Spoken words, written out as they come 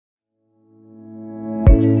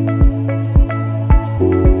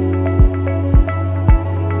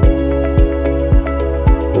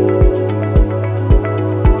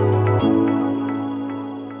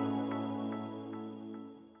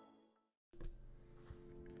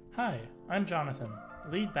Hi, I'm Jonathan,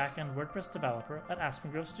 lead backend WordPress developer at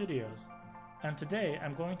Aspen Grove Studios, and today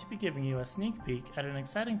I'm going to be giving you a sneak peek at an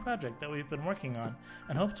exciting project that we've been working on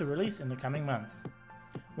and hope to release in the coming months.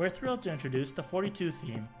 We're thrilled to introduce the 42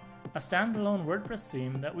 theme, a standalone WordPress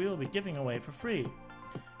theme that we will be giving away for free.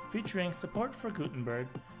 Featuring support for Gutenberg,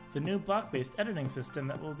 the new block-based editing system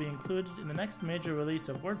that will be included in the next major release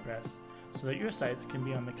of WordPress, so that your sites can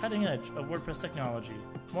be on the cutting edge of WordPress technology.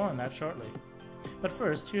 More on that shortly. But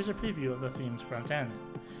first, here's a preview of the theme's front end.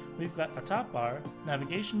 We've got a top bar,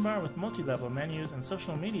 navigation bar with multi-level menus and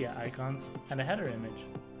social media icons, and a header image.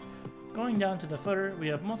 Going down to the footer, we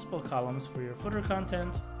have multiple columns for your footer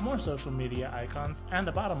content, more social media icons, and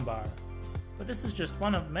a bottom bar. But this is just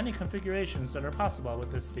one of many configurations that are possible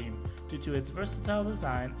with this theme due to its versatile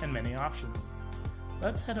design and many options.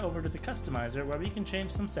 Let's head over to the customizer where we can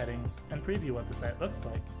change some settings and preview what the site looks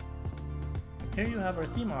like. Here you have our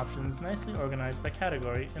theme options nicely organized by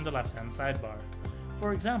category in the left-hand sidebar.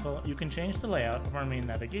 For example, you can change the layout of our main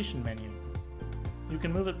navigation menu. You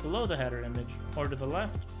can move it below the header image or to the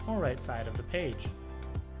left or right side of the page.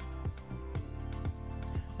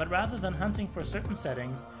 But rather than hunting for certain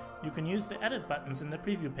settings, you can use the edit buttons in the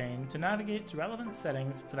preview pane to navigate to relevant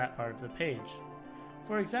settings for that part of the page.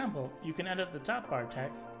 For example, you can edit the top bar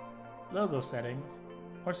text, logo settings,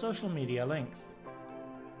 or social media links.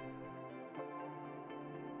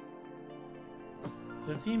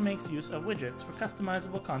 The theme makes use of widgets for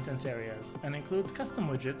customizable content areas and includes custom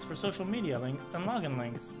widgets for social media links and login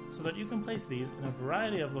links so that you can place these in a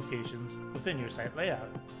variety of locations within your site layout.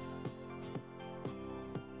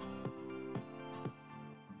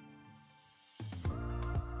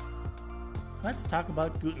 Let's talk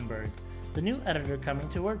about Gutenberg, the new editor coming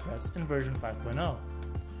to WordPress in version 5.0.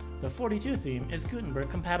 The 42 theme is Gutenberg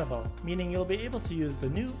compatible, meaning you'll be able to use the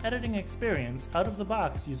new editing experience out of the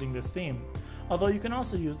box using this theme, although you can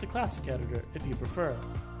also use the classic editor if you prefer.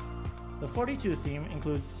 The 42 theme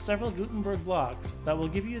includes several Gutenberg blogs that will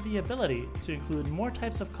give you the ability to include more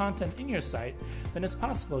types of content in your site than is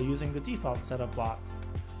possible using the default set of blocks,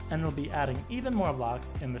 and will be adding even more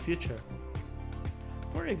blocks in the future.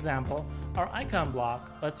 For example, our icon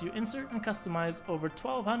block lets you insert and customize over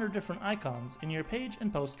 1,200 different icons in your page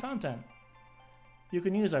and post content. You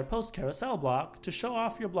can use our post carousel block to show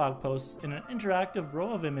off your blog posts in an interactive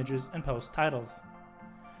row of images and post titles.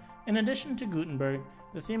 In addition to Gutenberg,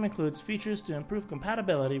 the theme includes features to improve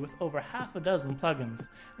compatibility with over half a dozen plugins,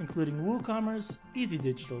 including WooCommerce, Easy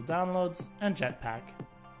Digital Downloads, and Jetpack.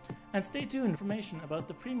 And stay tuned for information about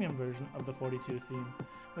the premium version of the 42 theme,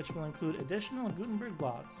 which will include additional Gutenberg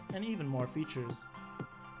blocks and even more features.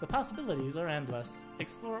 The possibilities are endless.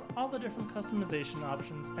 Explore all the different customization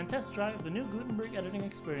options and test drive the new Gutenberg editing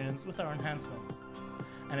experience with our enhancements.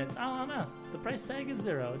 And it's all on us. The price tag is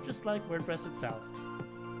 $0, just like WordPress itself.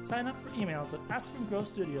 Sign up for emails at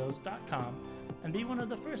aspengrovestudios.com and be one of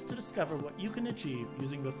the first to discover what you can achieve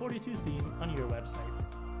using the 42 theme on your websites.